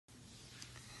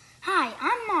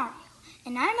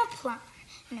and I'm a plumber.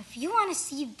 And if you want to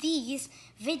see these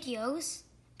videos,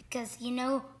 because you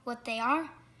know what they are,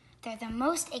 they're the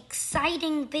most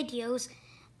exciting videos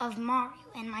of Mario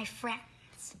and my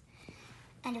friends.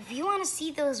 And if you want to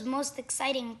see those most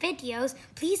exciting videos,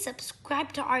 please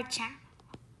subscribe to our channel.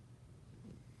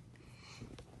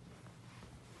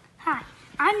 Hi,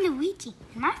 I'm Luigi,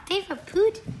 and my favorite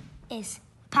food is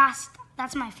pasta.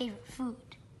 That's my favorite food.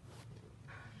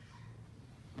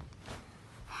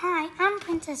 Hi, I'm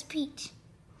Princess Peach,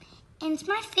 and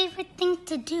my favorite thing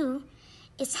to do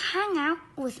is hang out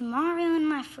with Mario and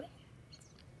my friends.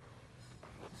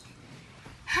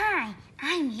 Hi,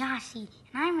 I'm Yoshi,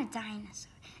 and I'm a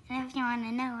dinosaur. And if you want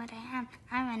to know what I am,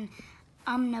 I'm an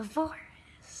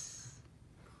omnivorous.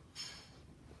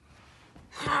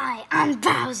 Hi, I'm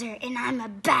Bowser, and I'm a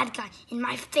bad guy, and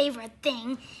my favorite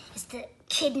thing is to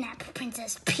kidnap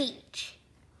Princess Peach.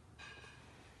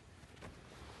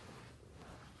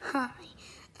 Hi,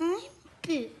 I'm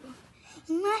Boo,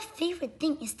 and my favorite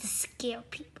thing is to scare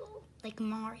people, like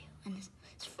Mario and his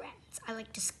friends. I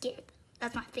like to scare them.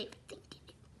 That's my favorite thing.